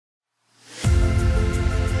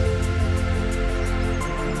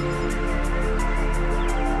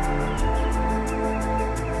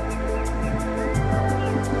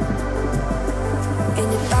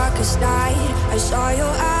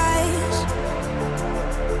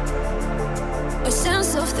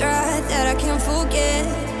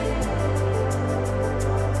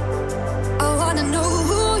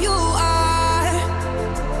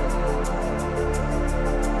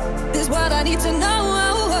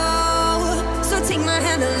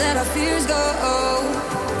hand and let our fears go.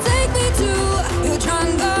 Take me to your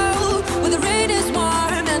jungle where the rain is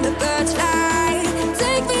warm and the birds fly.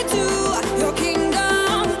 Take me to your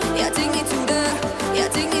kingdom. Yeah, take me to the, yeah,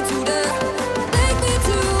 take me to the. Take me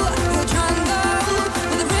to your jungle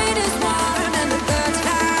where the rain is warm and the birds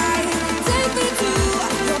fly. Take me to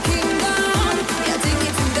your kingdom. Yeah, take me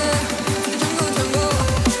to the jungle, jungle.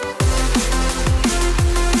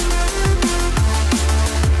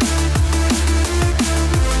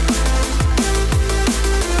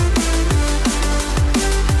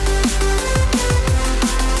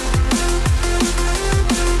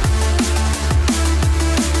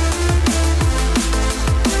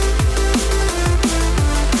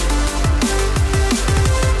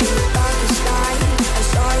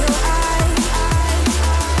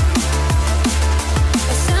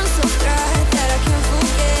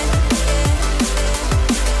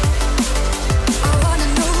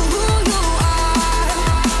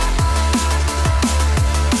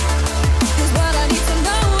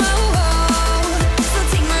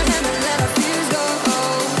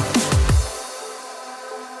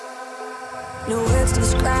 No words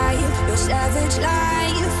describe your savage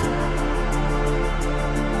life.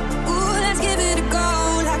 Ooh, let's give it a go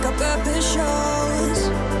like our purpose shows.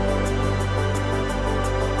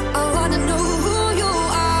 I wanna know who you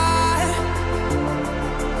are.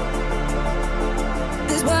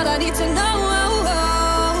 This world I need to know.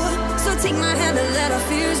 So take my hand and let our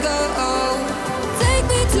fears go. Take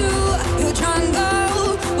me to your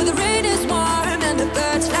jungle where the rain is warm and the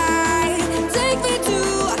birds fly. Take me to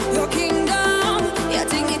your kingdom. Yeah,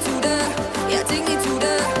 take me to the, yeah, take me to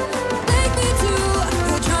the. Take me to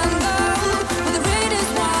your jungle where the rain is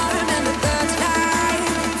warm and the birds fly.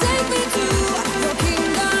 Take me to your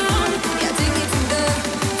kingdom. Yeah, take me to the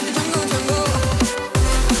jungle, jungle.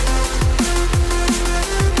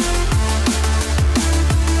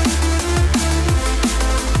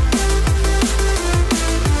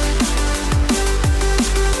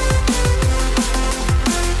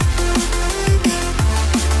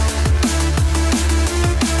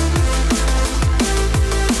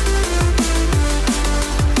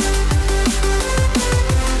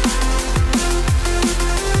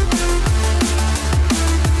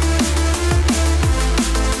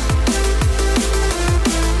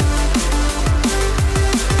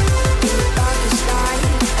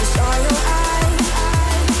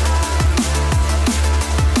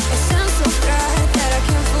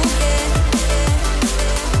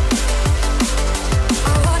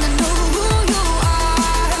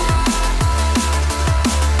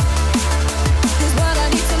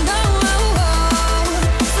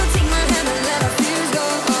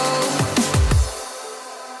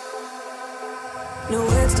 No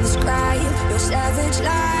words describe your savage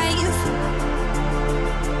life.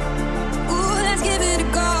 Ooh, let's give it a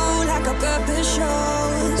go like our purpose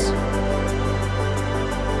shows.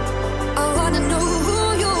 I wanna know who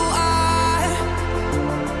you are.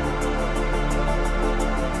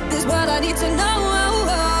 This world I need to know.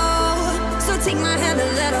 So take my hand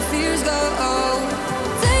and let our fears go.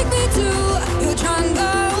 Take me to your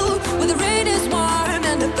jungle where the rain is warm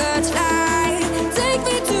and the birds fly. Take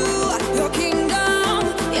me to your kingdom.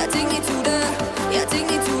 Yeah, take me to the, yeah, take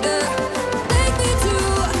me to the. Take me to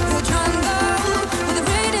your jungle where the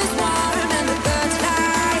rain is warm and the birds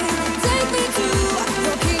fly. Take me to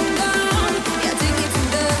your kingdom. Yeah, take me to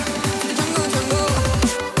the jungle, jungle.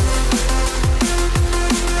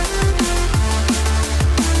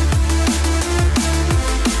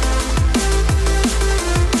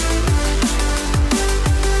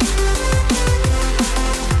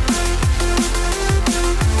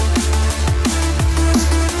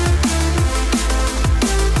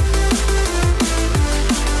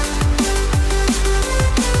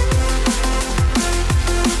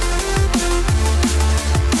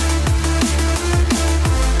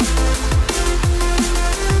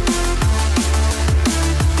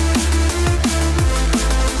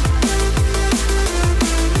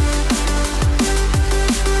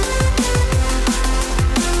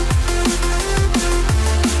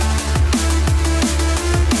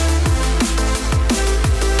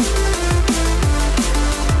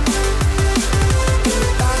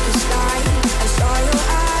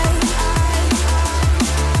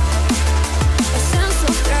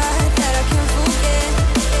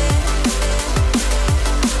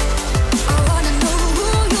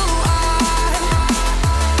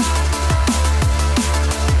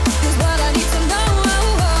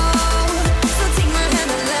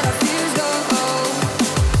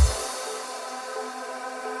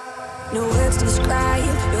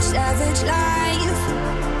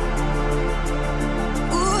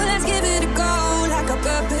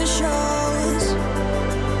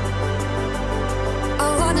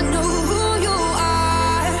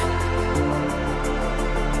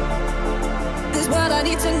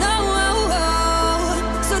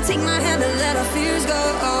 fears go.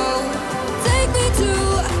 Take me to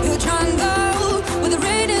your jungle where the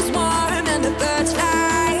rain is warm and the birds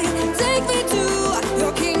fly. Take me to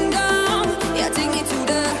your kingdom. Yeah, take me to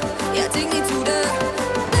the. Yeah, take me to the.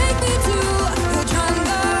 Take me to your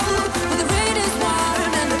jungle where the rain is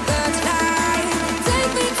warm and the birds fly.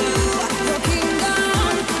 Take me to your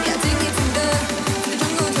kingdom. Yeah, take me to the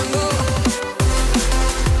jungle, jungle.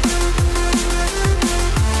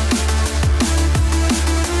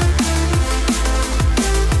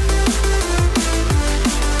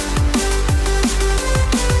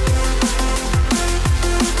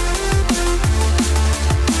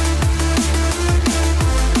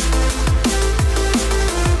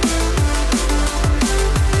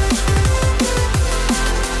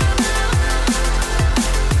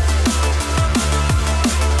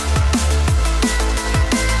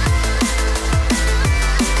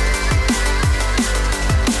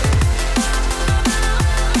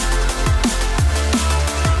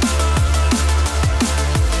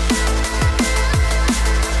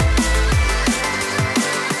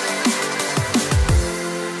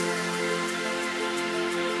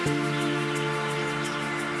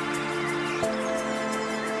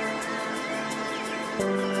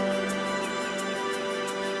 you.